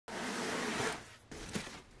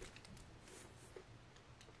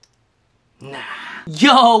Nah.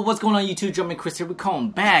 Yo, what's going on YouTube? Jumping Chris here. We're coming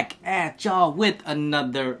back at y'all with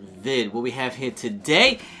another vid. What we have here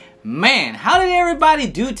today, man, how did everybody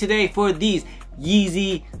do today for these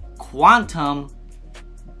Yeezy Qntm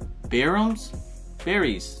Bariums?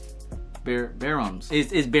 Bariums.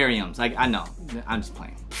 It's Bariums. Like, I know. I'm just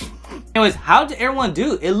playing. Anyways, how did everyone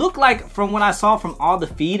do? It looked like, from what I saw from all the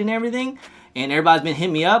feed and everything, and everybody's been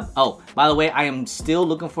hitting me up. Oh, by the way, I am still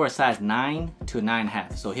looking for a size 9 to a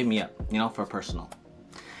 9.5. So hit me up, you know, for personal.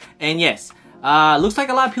 And yes, looks like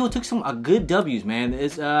a lot of people took some good W's, man.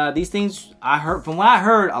 It's, these things, from what I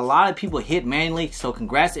heard, a lot of people hit manually. So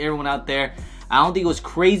congrats to everyone out there. I don't think it was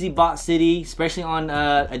crazy bot city, especially on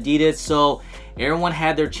Adidas. So everyone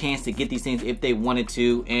had their chance to get these things if they wanted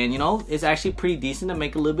to. And, you know, it's actually pretty decent to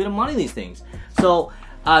make a little bit of money, these things. So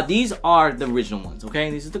these are the original ones,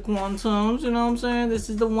 okay? These are the Qntms, you know what I'm saying? This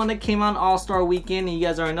is the one that came out All-Star Weekend, and you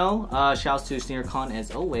guys already know. Shouts to SneakerCon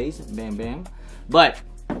as always, bam bam. But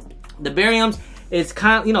the Bariums, it's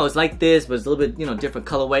kind of, you know, it's like this, but it's a little bit, you know, different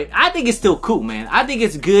colorway. I think it's still cool, man. I think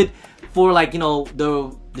it's good for, like, you know,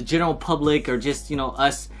 the general public, or just, you know,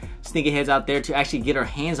 us sneakerheads out there to actually get our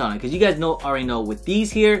hands on it. Because you guys already know with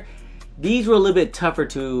these here, these were a little bit tougher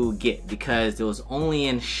to get because it was only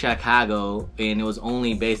in Chicago and it was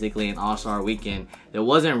only basically an All-Star Weekend. There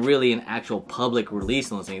wasn't really an actual public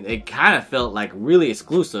release on those things. It kind of felt like really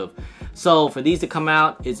exclusive. So for these to come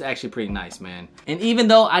out, it's actually pretty nice, man. And even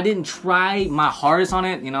though I didn't try my hardest on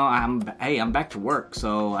it, you know, I'm back to work,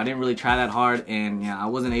 so I didn't really try that hard, and yeah, I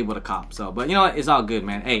wasn't able to cop. So, but you know what, it's all good,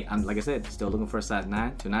 man. Hey, I'm, like I said, still looking for a size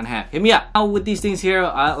 9 to 9.5. Hit me up. Now with these things here,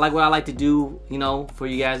 like what I like to do, you know, for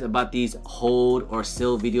you guys about these hold or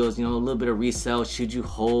sell videos, you know, a little bit of resell. Should you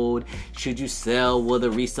hold? Should you sell? Will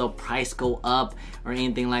the resale price go up or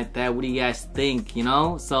anything like that? What do you guys think, you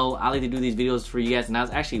know? So I like to do these videos for you guys, and I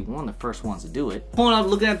was actually one of the first ones to do it. Pulling up,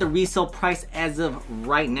 looking at the resale price as of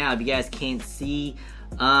right now, if you guys can't see.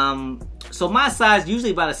 So my size,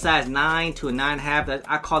 usually about a size 9 to a 9.5.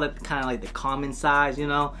 I call it kind of like the common size, you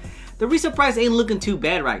know. The resale price ain't looking too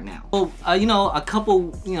bad right now. So, you know, a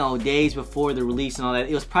couple, you know, days before the release and all that,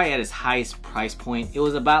 it was probably at its highest price point. It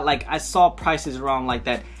was about, like, I saw prices around like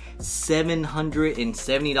that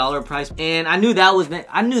 $770 price, and I knew that wasn't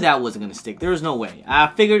gonna stick. There was no way. I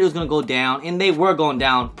figured it was gonna go down, and they were going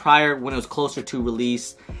down prior when it was closer to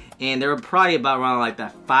release, and they were probably about around like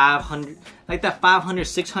that 500, like that 500,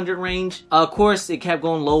 600 range. Of course, it kept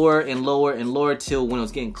going lower and lower and lower till when it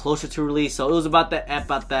was getting closer to release. So it was about that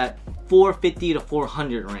 450 to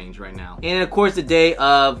 400 range right now. And of course, the day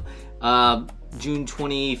of June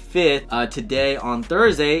 25th, today on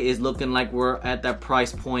Thursday, is looking like we're at that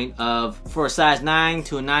price point of, for a size 9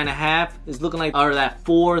 to a 9.5, is looking like out of that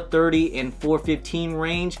 430 and 415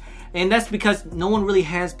 range. And that's because no one really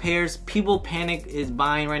has pairs. People panic is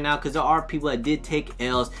buying right now because there are people that did take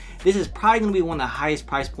L's. This is probably going to be one of the highest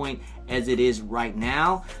price point as it is right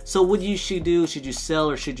now. So what you should do, should you sell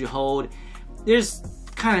or should you hold? There's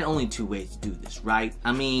kind of only two ways to do this, right?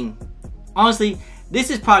 I mean, honestly, this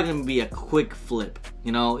is probably going to be a quick flip.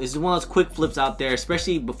 You know, it's one of those quick flips out there,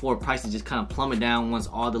 especially before prices just kind of plummet down once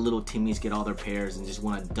all the little Timmies get all their pairs and just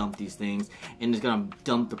want to dump these things, and it's going to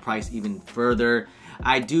dump the price even further.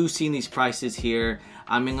 I do see these prices here.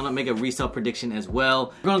 I'm going to make a resale prediction as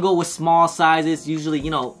well. We're going to go with small sizes. Usually, you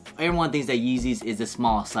know, everyone thinks that Yeezys is a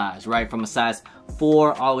small size, right? From a size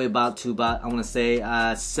 4 all the way about to about, I want to say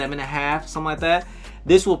 7.5, something like that.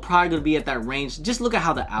 This will probably gonna be at that range. Just look at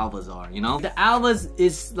how the Alvas are, you know? The Alvas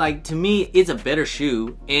is, like, to me, it's a better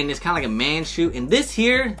shoe, and it's kind of like a man shoe. And this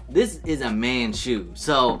here, this is a man shoe.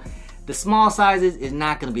 So the small sizes is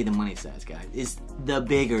not gonna be the money size, guys. It's the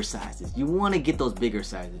bigger sizes. You wanna get those bigger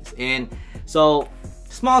sizes. And so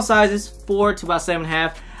small sizes, 4 to about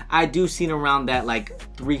 7.5. I do see it around that like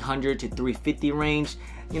 300 to 350 range.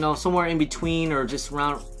 You know, somewhere in between, or just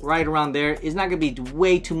right around there. It's not gonna be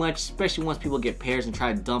way too much, especially once people get pairs and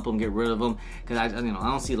try to dump them, get rid of them. Because I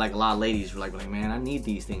don't see like a lot of ladies who are like, man, I need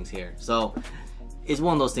these things here. So it's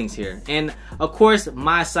one of those things here. And of course,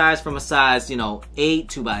 my size, from a size, you know, 8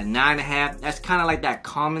 to about 9.5. That's kind of like that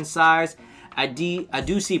common size. I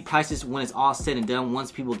do see prices when it's all said and done. Once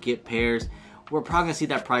people get pairs, we're probably gonna see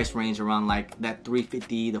that price range around like that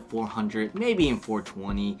 350 to 400, maybe in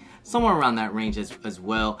 420, somewhere around that range as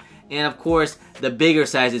well. And of course, the bigger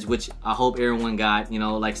sizes, which I hope everyone got, you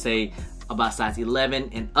know, like say about size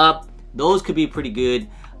 11 and up, those could be pretty good.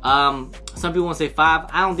 Some people want to say 5.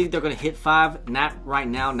 I don't think they're gonna hit 5, not right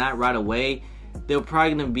now, not right away. They're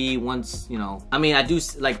probably gonna be once, you know, I mean, I do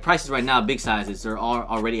like prices right now, big sizes, they're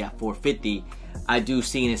already at 450. I do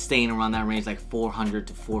see it staying around that range, like 400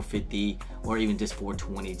 to 450, or even just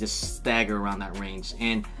 420, just stagger around that range.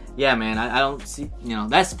 And yeah, man, I don't see, you know,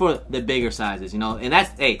 that's for the bigger sizes, you know, and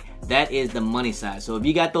that's, hey, that is the money size. So if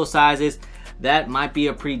you got those sizes, that might be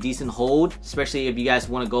a pretty decent hold, especially if you guys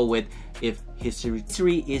want to go with if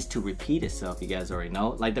history is to repeat itself. You guys already know,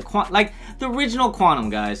 like the original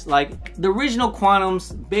Qntm, guys, like the original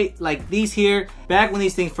Qntms, like these here, back when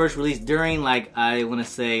these things first released, during like, I want to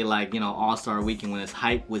say like, you know, All-Star Weekend, when its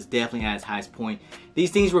hype was definitely at its highest point,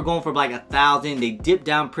 these things were going for like 1,000. They dipped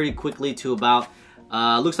down pretty quickly to about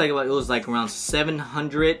looks like it was like around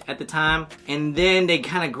 700 at the time, and then they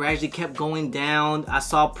kind of gradually kept going down. I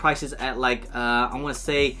saw prices at like I want to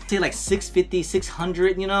say like 650,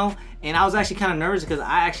 600, you know, and I was actually kind of nervous because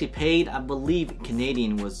I actually paid, I believe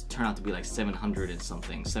Canadian was turned out to be like 700 and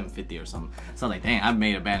something, 750 or something. So like, dang, I've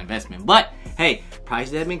made a bad investment. But hey,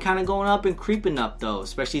 prices have been kind of going up and creeping up though,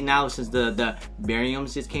 especially now since the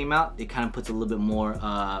Bariums just came out. It kind of puts a little bit more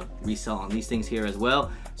resell on these things here as well.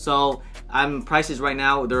 So prices right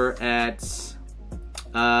now, they're at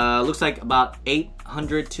looks like about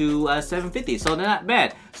 800 to 750, so they're not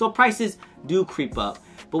bad. So prices do creep up,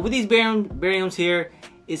 but with these Bariums here,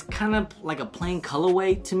 it's kind of like a plain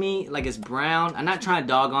colorway to me. Like, it's brown. I'm not trying to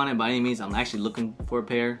dog on it by any means. I'm actually looking for a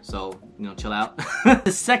pair, so you know, chill out.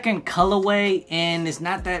 The second colorway, and it's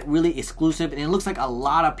not that really exclusive, and it looks like a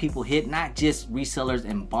lot of people hit, not just resellers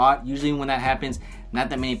and bought. Usually when that happens, not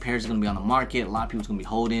that many pairs are going to be on the market. A lot of people's going to be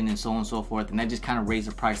holding and so on and so forth, and that just kind of raised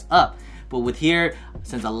the price up. But with here,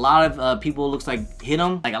 since a lot of people looks like hit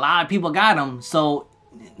them, like a lot of people got them, so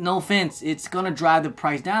no offense, it's going to drive the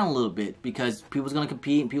price down a little bit because people's going to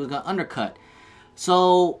compete and people's going to undercut.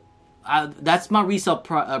 So that's my resale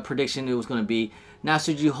prediction it was going to be. Now,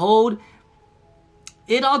 should you hold?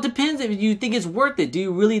 It all depends if you think it's worth it. Do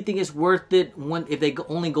you really think it's worth it if they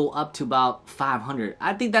only go up to about 500?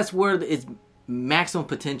 I think that's where it's maximum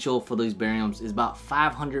potential for these Bariums is about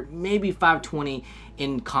 500, maybe 520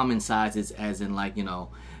 in common sizes, as in like, you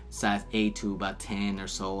know, size 8 to about 10 or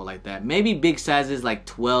so, like that. Maybe big sizes like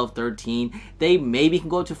 12, 13, they maybe can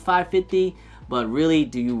go up to 550, but really,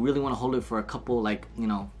 do you really want to hold it for a couple, like, you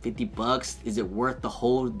know, 50 bucks? Is it worth the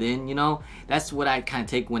hold then, you know? That's what I kind of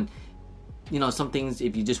take when, you know, some things,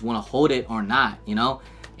 if you just want to hold it or not, you know?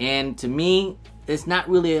 And to me, it's not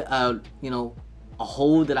really a you know, a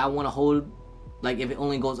hold that I want to hold. Like, if it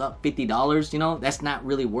only goes up $50, you know, that's not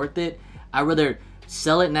really worth it. I'd rather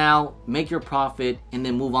sell it now, make your profit, and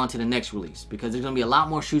then move on to the next release, because there's gonna be a lot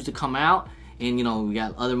more shoes to come out, and you know, we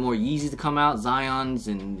got other more Yeezys to come out, Zions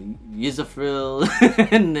and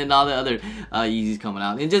Yeezy and then all the other Yeezys coming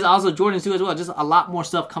out, and just also Jordans too as well. Just a lot more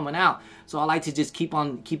stuff coming out. So I like to just keep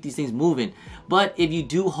these things moving. But if you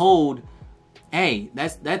do hold, hey,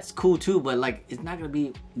 that's cool too, but like, it's not gonna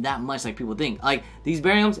be that much like people think. Like, these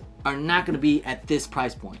Bariums are not gonna be at this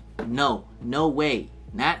price point. No way.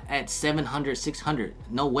 Not at 700, 600.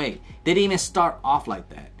 No way. They didn't even start off like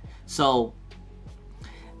that. So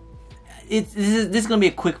this is gonna be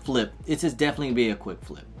a quick flip. It's just definitely gonna be a quick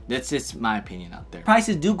flip. That's just my opinion out there.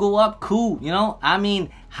 Prices do go up, cool, you know? I mean,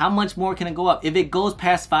 how much more can it go up? If it goes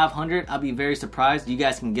past 500, I'll be very surprised. You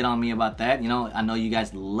guys can get on me about that. You know, I know you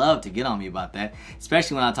guys love to get on me about that,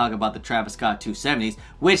 especially when I talk about the Travis Scott 270s,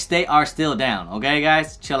 which they are still down, okay,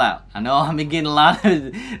 guys? Chill out. I know I've been getting a lot of...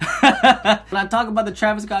 When I talk about the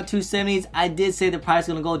Travis Scott 270s, I did say the price is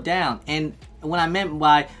going to go down. And what I meant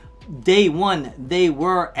by day one, they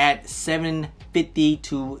were at 750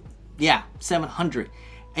 to, yeah, 700.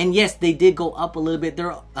 And yes, they did go up a little bit.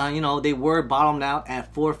 They're, you know, they were bottomed out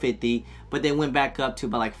at 450, but they went back up to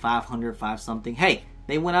about like 500, 5 something. Hey,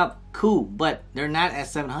 they went up, cool, but they're not at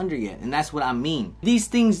 700 yet, and that's what I mean. These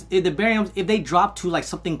things, if the Bariums, if they drop to like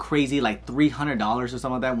something crazy like $300 or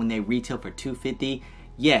something like that when they retail for $250,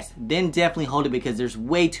 yes, then definitely hold it, because there's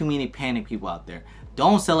way too many panic people out there.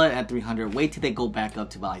 Don't sell it at 300. Wait till they go back up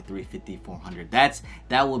to about like 350, 400.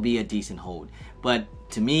 That will be a decent hold. But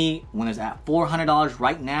to me, when it's at $400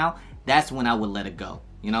 right now, that's when I would let it go.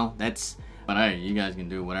 You know, but hey, you guys can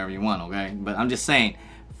do whatever you want, okay? But I'm just saying,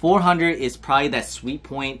 400 is probably that sweet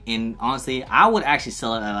point. And honestly, I would actually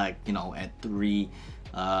sell it at like, you know, at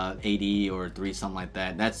 380 or 3 something like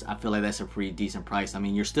that. I feel like that's a pretty decent price. I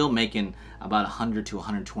mean, you're still making about $100 to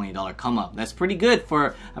 $120 come up. That's pretty good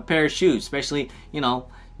for a pair of shoes, especially, you know,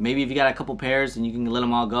 maybe if you got a couple pairs and you can let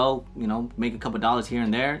them all go, you know, make a couple dollars here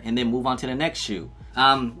and there, and then move on to the next shoe.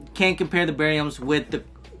 Can't compare the Bariums with the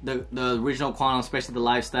original Qntm, especially the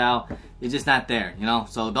lifestyle. It's just not there, you know.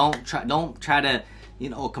 So don't try to, you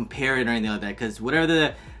know, compare it or anything like that, because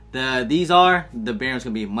whatever these are, the Barium's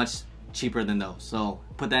gonna be much cheaper than those. So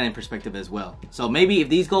put that in perspective as well. So maybe if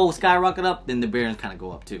these go skyrocket up, then the Bariums kind of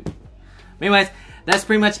go up too. But anyways, that's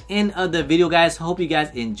pretty much end of the video, guys. Hope you guys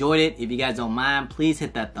enjoyed it. If you guys don't mind, please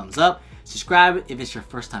hit that thumbs up. Subscribe if it's your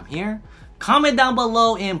first time here. Comment down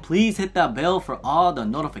below and please hit that bell for all the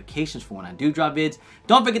notifications for when I do drop vids.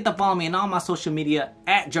 Don't forget to follow me on all my social media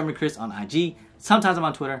at DrummerChris on IG. Sometimes I'm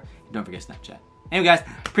on Twitter. And don't forget Snapchat. Anyway, guys,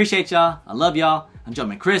 appreciate y'all. I love y'all. I'm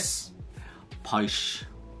Drummer Chris. Peace.